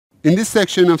In this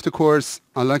section of the course,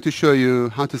 I'd like to show you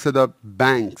how to set up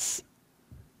bank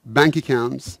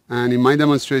accounts, and in my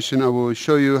demonstration I will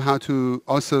show you how to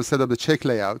also set up the check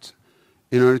layout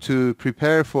in order to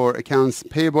prepare for accounts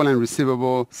payable and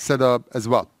receivable setup as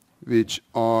well, which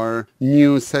are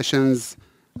new sessions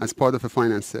as part of a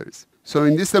finance series. So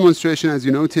in this demonstration, as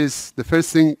you notice, the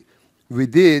first thing we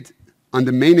did on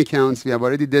the main accounts, we have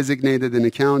already designated an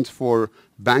account for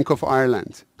Bank of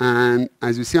Ireland. And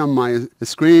as you see on my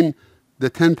screen, the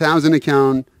 10,000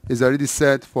 account is already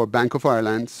set for Bank of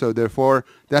Ireland. So therefore,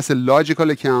 that's a logical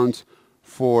account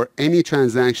for any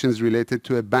transactions related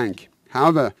to a bank.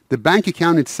 However, the bank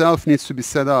account itself needs to be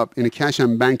set up in a cash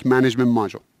and bank management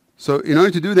module. So in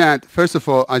order to do that, first of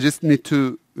all, I just need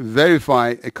to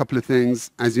verify a couple of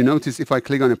things. As you notice, if I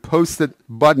click on a posted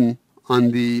button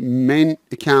on the main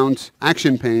account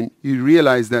action pane, you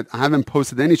realize that I haven't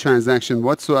posted any transaction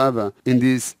whatsoever in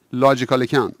this logical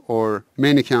account or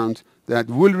main account that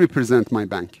will represent my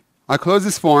bank. I close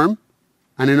this form,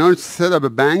 and in order to set up a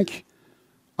bank,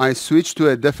 I switch to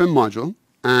a different module.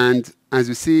 And as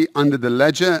you see under the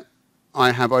ledger,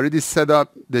 I have already set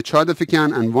up the chart of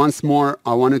account, and once more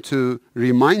I wanted to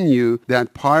remind you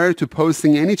that prior to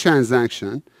posting any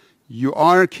transaction, you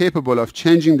are capable of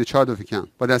changing the chart of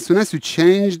account. But as soon as you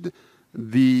changed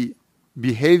the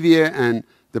behavior and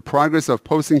the progress of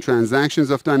posting transactions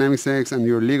of Dynamics AX and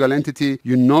your legal entity,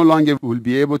 you no longer will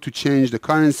be able to change the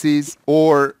currencies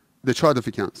or the chart of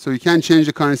account. So you can't change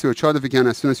the currency or chart of account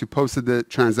as soon as you posted the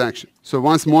transaction. So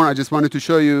once more, I just wanted to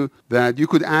show you that you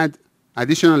could add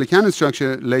additional account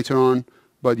structure later on,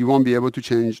 but you won't be able to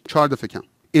change chart of account.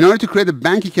 In order to create a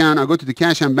bank account, I'll go to the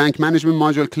Cash and Bank Management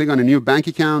module, click on a new bank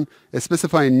account,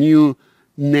 specify a new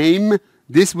name.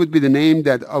 This would be the name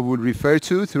that I would refer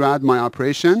to throughout my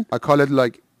operation. I call it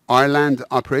like Ireland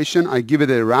operation. I give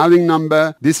it a routing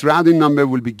number. This routing number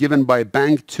will be given by a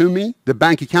bank to me. The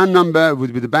bank account number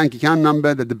would be the bank account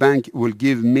number that the bank will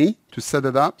give me to set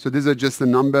it up. So these are just the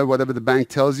number, whatever the bank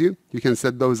tells you, you can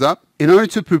set those up. In order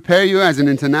to prepare you as an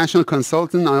international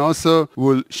consultant, I also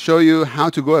will show you how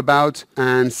to go about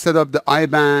and set up the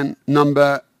IBAN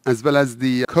number as well as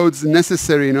the codes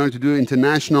necessary in order to do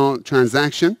international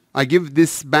transaction. I give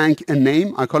this bank a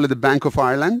name. I call it the Bank of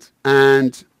Ireland.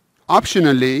 And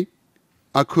optionally,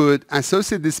 I could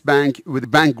associate this bank with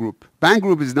bank group. Bank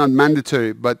group is not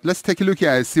mandatory, but let's take a look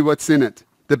here and see what's in it.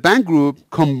 The bank group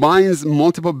combines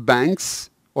multiple banks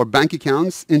or bank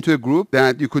accounts into a group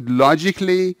that you could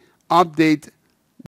logically update